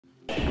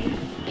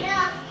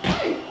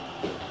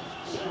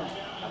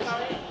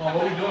What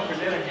we doing for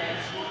dinner?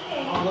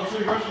 Let's do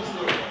the grocery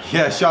store.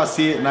 Yes, y'all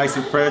see it, nice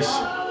and fresh.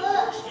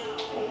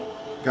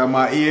 Got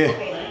my ear.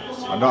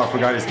 My dog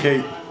forgot his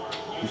cake.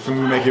 You feel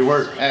me? Make it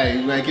work. Hey,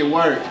 you make it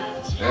work.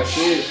 That's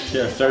it.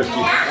 Yeah, thirsty.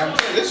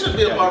 This should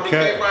be a barbecue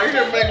cake right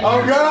here.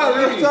 Oh God,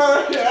 this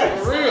time. Yeah,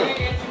 for real.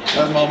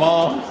 That's my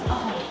mom.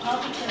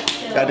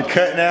 Got the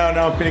cut now.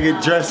 Now I'm finna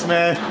get dressed,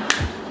 man. I'm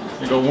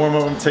gonna go warm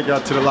up. I'm gonna take y'all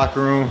to the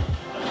locker room.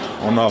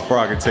 I don't know how far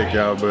I can take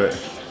y'all, but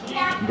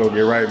I'm gonna go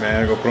get right,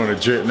 man. I'm gonna put on a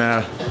drip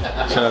now.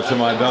 Shout out to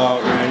my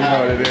dog, man. You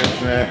know what it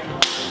is, man.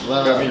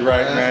 Got me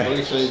right, man.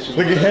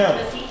 Look at him.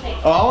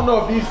 I don't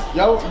know if these,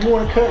 y'all, you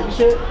want to cut your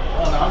shit?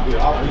 Oh, no, I'm good.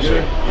 I'm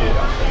good.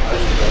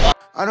 Yeah.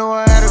 I know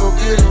I had to go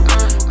get it.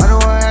 I know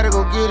I had to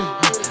go get it.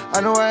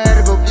 I know I had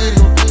to go get it.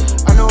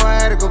 I know I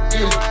had to go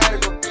get it.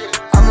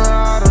 I remember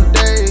all them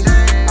days.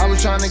 I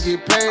was trying to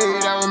get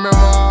paid. I remember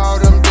all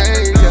them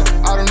days.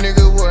 Yeah. All them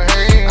niggas were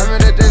hating. I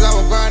remember the days I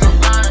was grinding.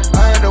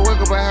 I had to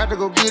wake up, I had to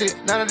go get it.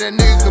 None of that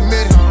nigga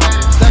committed.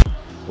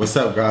 What's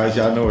up, guys?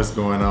 Y'all know what's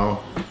going on.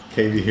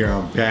 KB here,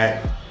 I'm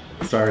back.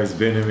 Sorry it's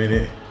been a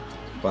minute,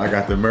 but I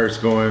got the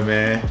merch going,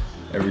 man.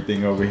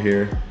 Everything over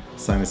here.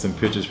 Signing some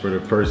pictures for the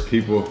first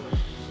people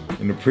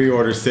in the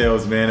pre-order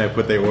sales, man, that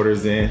put their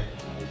orders in.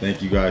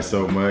 Thank you guys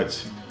so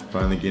much.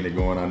 Finally getting it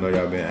going. I know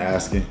y'all been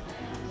asking.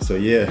 So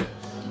yeah,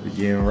 we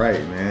getting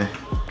right, man.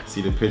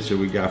 See the picture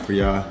we got for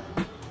y'all.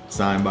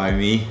 Signed by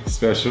me,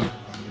 special.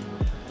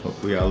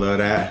 Hopefully y'all love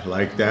that,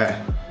 like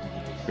that.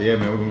 But yeah,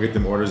 man, we're gonna get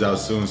them orders out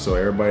soon. So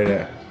everybody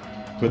that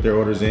put their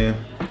orders in,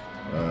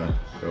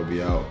 they'll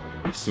be out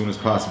as soon as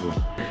possible.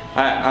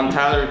 Hi, I'm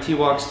Tyler at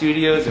T-Walk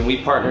Studios, and we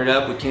partnered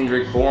up with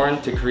Kendrick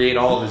Bourne to create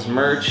all of his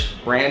merch,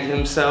 brand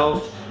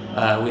himself.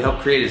 We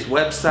helped create his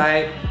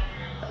website,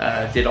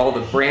 did all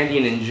the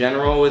branding in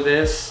general with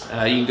this.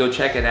 You can go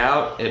check it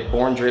out at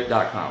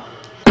bournedrip.com.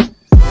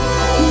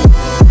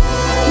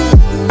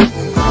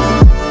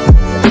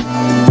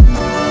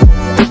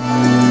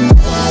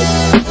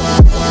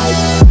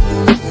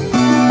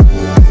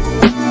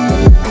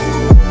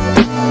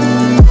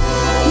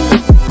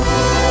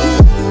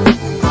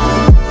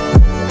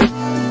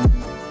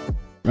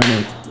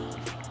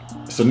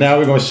 So now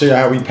we're gonna show you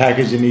how we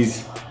packaging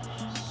these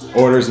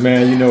orders,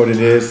 man. You know what it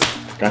is.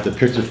 Got the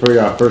picture for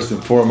y'all first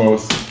and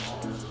foremost.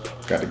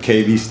 Got the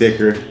KB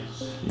sticker.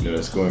 You know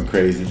that's going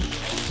crazy.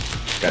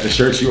 Got the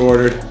shirt you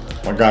ordered.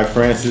 My guy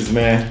Francis,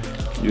 man.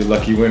 You're a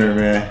lucky winner,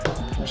 man.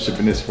 I'm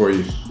shipping this for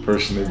you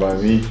personally by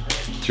me.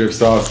 Drip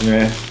sauce,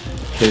 man.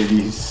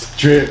 KB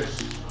strip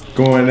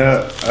going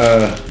up.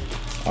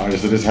 Alright,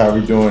 so this is how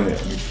we doing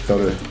it.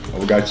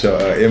 We got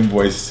your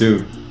invoice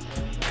too.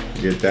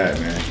 Get that,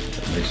 man.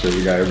 Make sure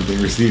we got everything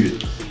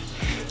receipted.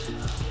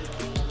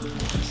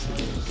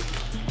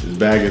 This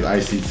bag is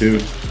icy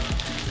too.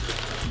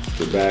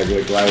 The bag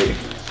look like.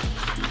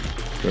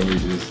 Let me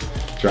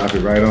just drop it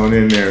right on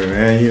in there,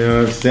 man. You know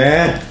what I'm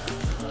saying?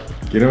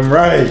 Get them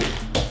right.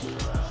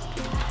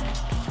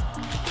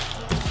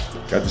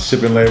 Got the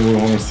shipping label. I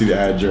want to see the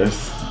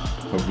address.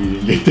 Hope you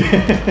didn't get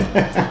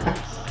that.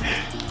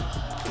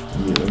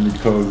 Let me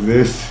close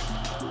this.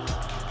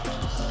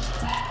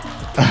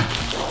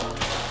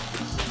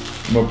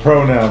 I'm a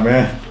pro now,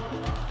 man.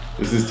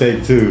 This is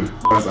take 2.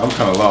 I'm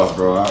kind of lost,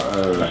 bro.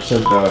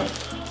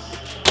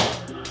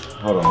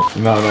 Hold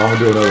on. No, I'm gonna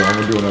do another one. I'm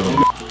gonna do another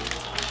one.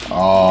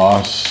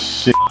 Oh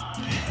shit.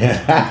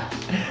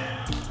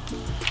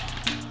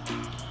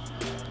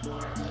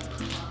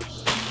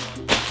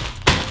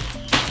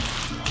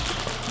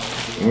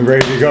 We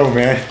ready to go,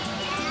 man.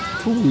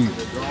 Ooh.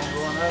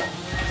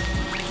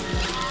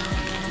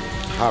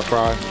 Hot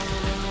fry.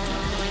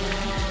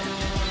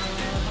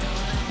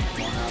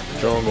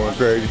 Drone going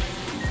crazy.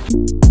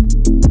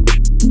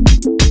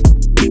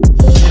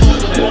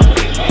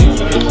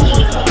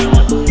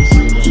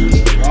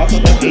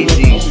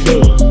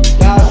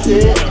 That's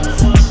it.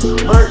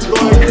 Merch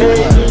going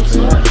crazy.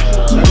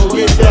 Go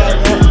get that,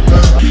 man.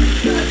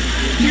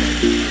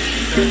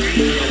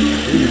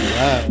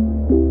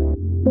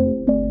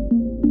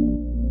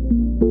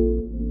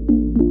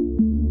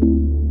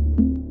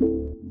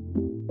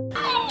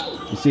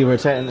 You see where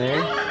it's at in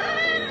there?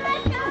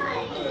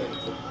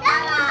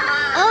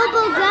 Oh,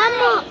 but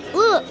Grandma,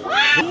 look.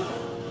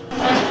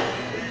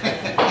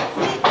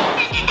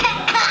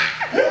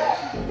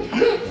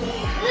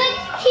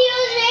 He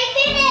was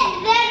racing it.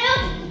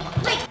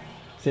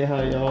 Say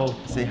hi, y'all.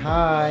 Say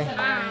hi.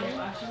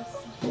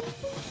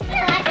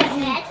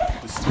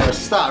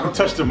 Stop, don't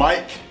touch the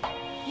mic.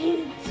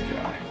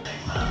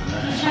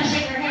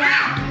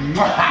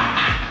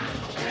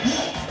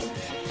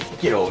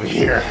 Get over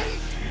here.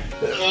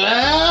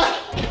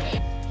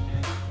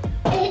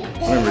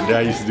 Remember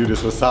Dad used to do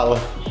this with Sala?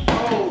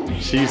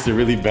 She used to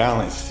really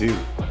balance too.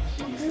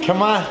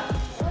 Come on.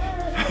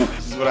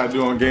 This is what I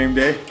do on game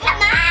day.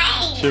 Come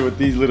on. Chill with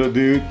these little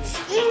dudes.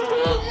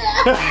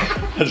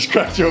 I just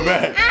cracked your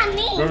back.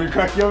 You want me to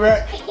crack your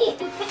back?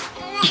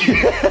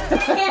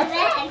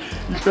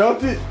 You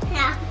felt it?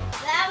 No.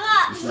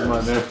 This is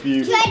my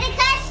nephew. Try to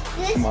cuss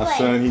this My way.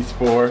 son, he's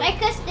 4. Try to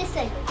cuss this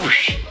way. Oh,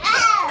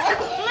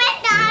 my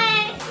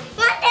God.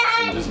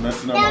 I'm just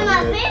messing up my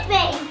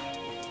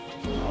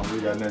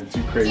got nothing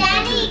too crazy in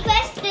Daddy, here.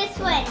 press this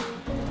one.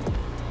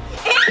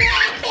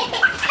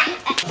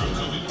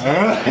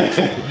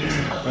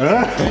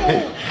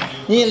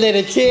 You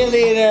little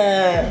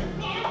cheerleader.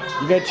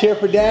 You gonna cheer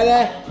for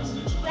Dada?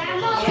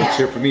 Grandma,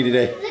 Cheer for me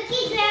today.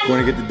 looky, Grandma.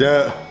 Going to get the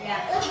dub.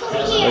 Look over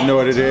I here. know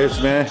what it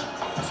is, man.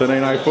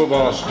 Sunday night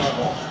football.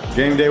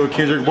 Game day with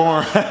Kendrick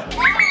Bourne.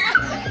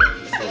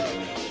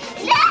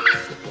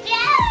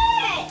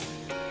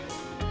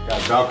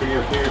 Got balcony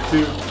up here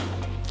too.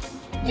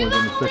 More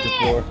than the second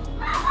floor.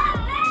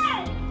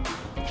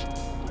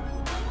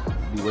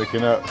 Be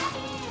waking up,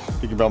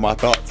 thinking about my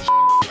thoughts.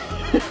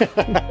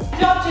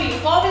 Talk to you.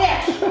 Go over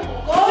there.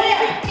 Go over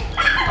there.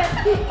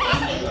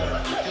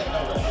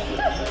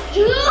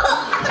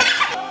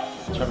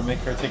 Try to make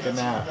her take a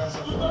nap.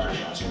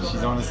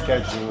 She's on the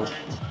schedule.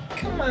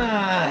 Come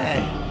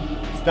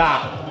on.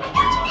 Stop.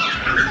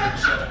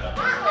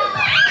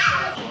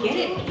 Get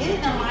it,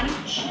 Nalani.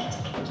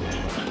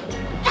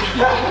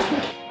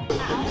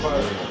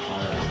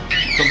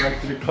 Come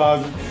back to the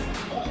closets.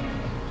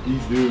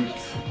 These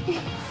dudes.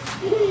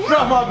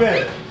 Not my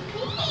bed.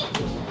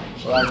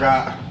 What I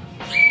got?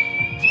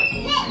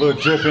 A little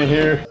drip in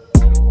here.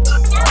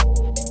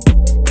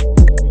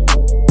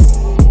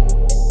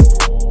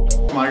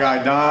 My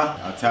guy Don,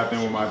 I tapped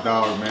in with my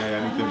dog,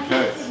 man. I need them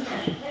pets.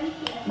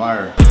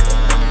 Fire.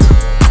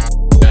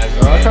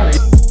 I'm trying to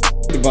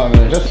eat the bottom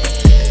of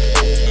this.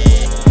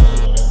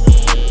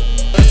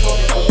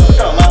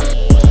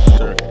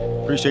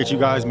 Appreciate you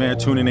guys, man,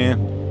 tuning in.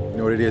 You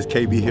know what it is,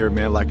 KB here,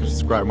 man. Like and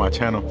subscribe to my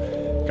channel.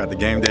 Got the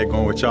game day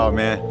going with y'all,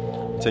 man.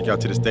 Take y'all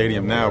to the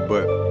stadium now,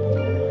 but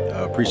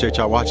appreciate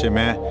y'all watching,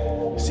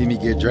 man. See me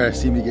get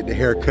dressed, see me get the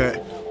haircut.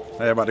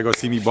 Everybody about to go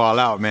see me ball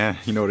out, man.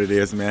 You know what it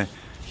is, man.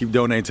 Keep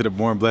donating to the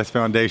Born Blessed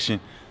Foundation.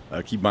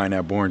 Keep buying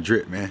that Born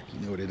drip, man. You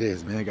know what it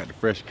is, man. Got the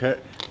fresh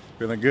cut.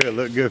 Feeling good,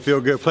 look good, feel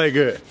good, play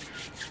good.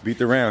 Beat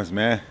the Rams,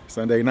 man.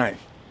 Sunday night.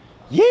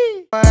 Yeah!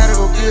 I had to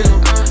go get it.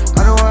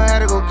 I know I had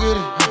to go get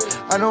it.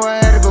 I know I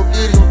had to go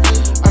get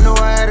it. I know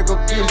I had to go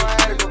get it.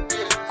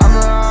 I'm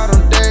out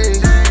on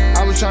days.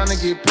 I was trying to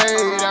get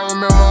paid. I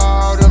remember